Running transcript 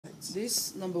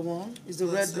This, number 1, is the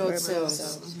red blood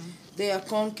cells. They are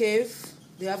concave.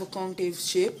 They have a concave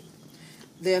shape.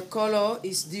 Their color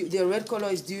is their red color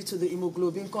is due to the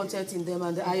hemoglobin content in them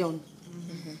and the iron.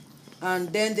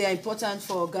 And then they are important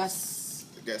for gas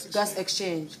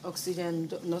exchange, oxygen,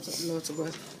 not a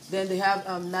gas. Then they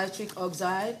have nitric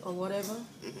oxide or whatever.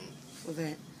 For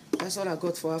that. That's all I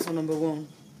got for number 1.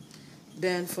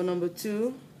 Then for number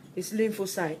 2, it's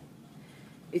lymphocyte.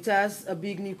 It has a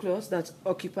big nucleus that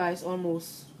occupies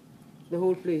almost the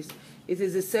whole place. It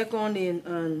is the second in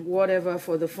whatever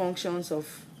for the functions of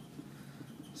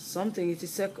something. It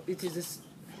is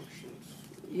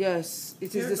yes,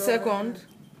 it is the second.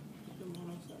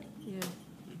 Yeah.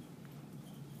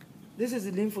 This is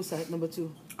the lymphocyte, number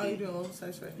 2. Oh, you're doing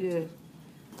lymphocytes right? Yeah.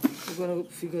 We're going to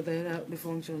figure that out, the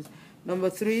functions. Number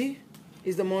 3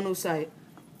 is the monocyte.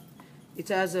 It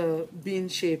has a bean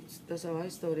shaped. That's how I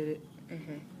studied it.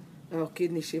 Or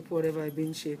kidney shape, whatever, a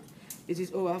bean shape. It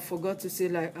is. Oh, I forgot to say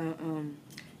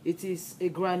it is a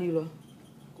granular.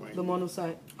 The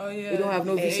monocyte. Oh yeah. We don't have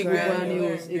no visible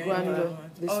granules. A granular.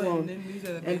 This one.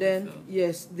 And then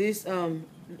yes, this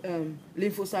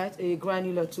lymphocyte a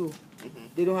granular too.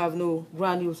 They don't have no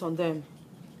granules on them.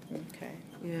 Okay.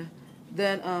 Yeah.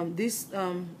 Then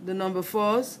the number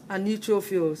 4s are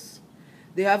neutrophils.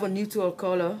 They have a neutral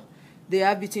color. They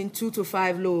have between 2 to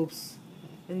 5 lobes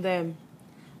in them.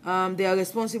 They are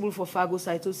responsible for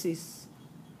phagocytosis.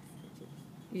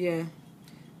 Yeah.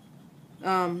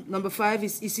 Number 5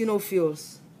 is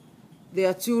eosinophils. There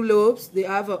are 2 lobes. They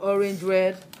have an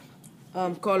orange-red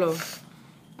color.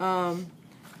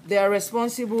 They are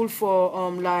responsible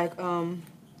for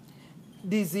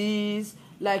disease.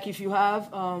 Like if you have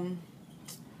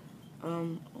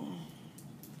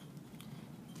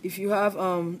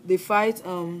they fight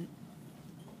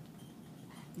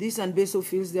these and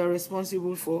basophils. They are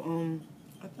responsible for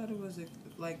I thought it was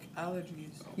like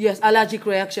allergies. Yes, allergic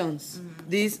reactions.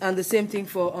 These and the same thing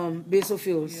for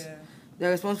basophils. Yeah. They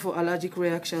are responsible for allergic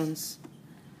reactions.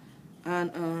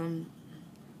 And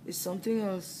it's something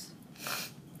else.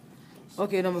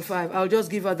 Okay, number 5. I'll just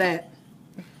give her that.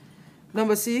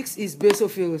 Number 6 is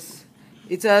basophils.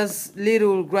 It has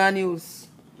little granules.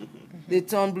 They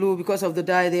turn blue because of the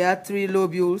dye. They have 3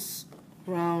 lobules,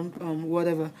 round,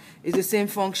 whatever. It's the same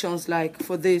functions like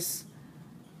for this.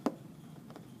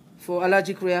 For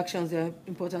allergic reactions, they are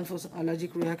important for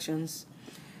allergic reactions.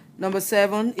 Number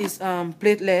 7 is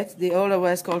platelets. They are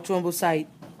otherwise called thrombocyte.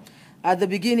 At the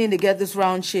beginning, they get this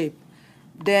round shape.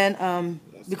 Then,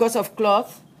 because of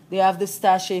cloth, they have this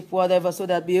star shape, whatever, so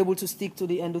that be able to stick to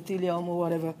the endothelium or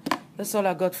whatever. That's all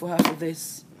I got for her for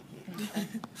this.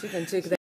 She can take that.